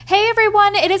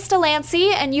everyone, it is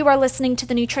Delancey, and you are listening to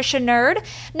The Nutrition Nerd.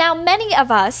 Now, many of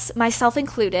us, myself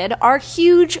included, are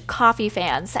huge coffee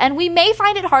fans, and we may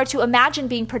find it hard to imagine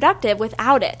being productive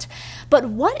without it. But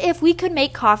what if we could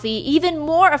make coffee even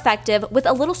more effective with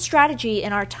a little strategy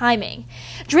in our timing?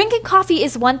 Drinking coffee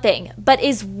is one thing, but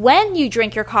is when you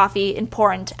drink your coffee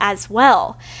important as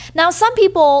well? Now, some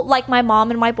people, like my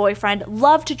mom and my boyfriend,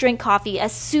 love to drink coffee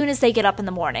as soon as they get up in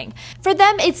the morning. For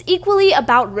them, it's equally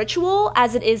about ritual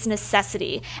as it is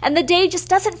necessity, and the day just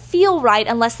doesn't feel right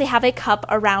unless they have a cup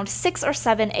around 6 or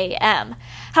 7 a.m.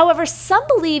 However, some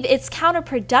believe it's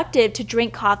counterproductive to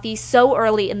drink coffee so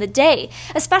early in the day,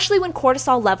 especially when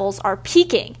cortisol levels are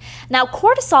peaking. Now,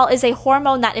 cortisol is a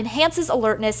hormone that enhances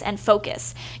alertness and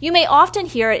focus. You may often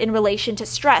hear it in relation to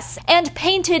stress and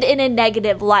painted in a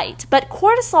negative light, but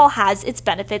cortisol has its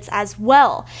benefits as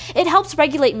well. It helps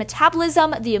regulate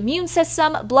metabolism, the immune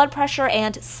system, blood pressure,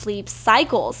 and sleep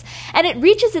cycles. And it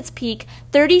reaches its peak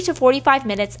 30 to 45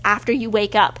 minutes after you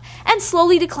wake up and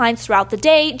slowly declines throughout the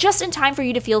day, just in time for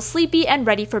you to feel sleepy and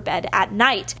ready for bed at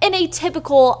night, in a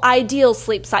typical ideal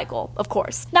sleep cycle, of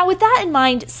course. Now, with that in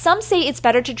mind, some say it's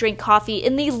better to drink coffee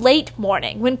in the late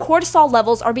morning when cortisol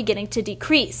levels are beginning to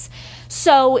decrease.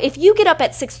 So if you get up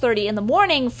at 6:30 in the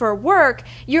morning for work,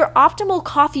 your optimal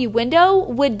coffee window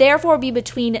would therefore be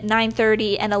between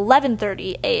 9:30 and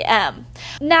 11:30 a.m.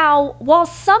 Now, while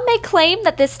some may claim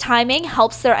that this timing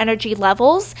helps their energy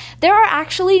levels, there are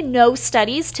actually no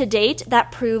studies to date that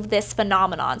prove this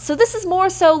phenomenon. So this is more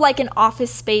so like an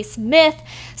office space myth,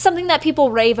 something that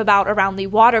people rave about around the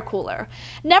water cooler.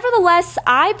 Nevertheless,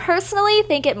 I personally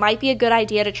think it might be a good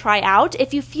idea to try out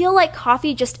if you feel like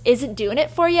coffee just isn't doing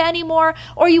it for you anymore,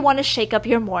 or you want to shake up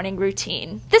your morning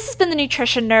routine. This has been The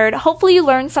Nutrition Nerd. Hopefully you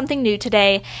learned something new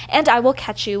today, and I will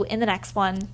catch you in the next one.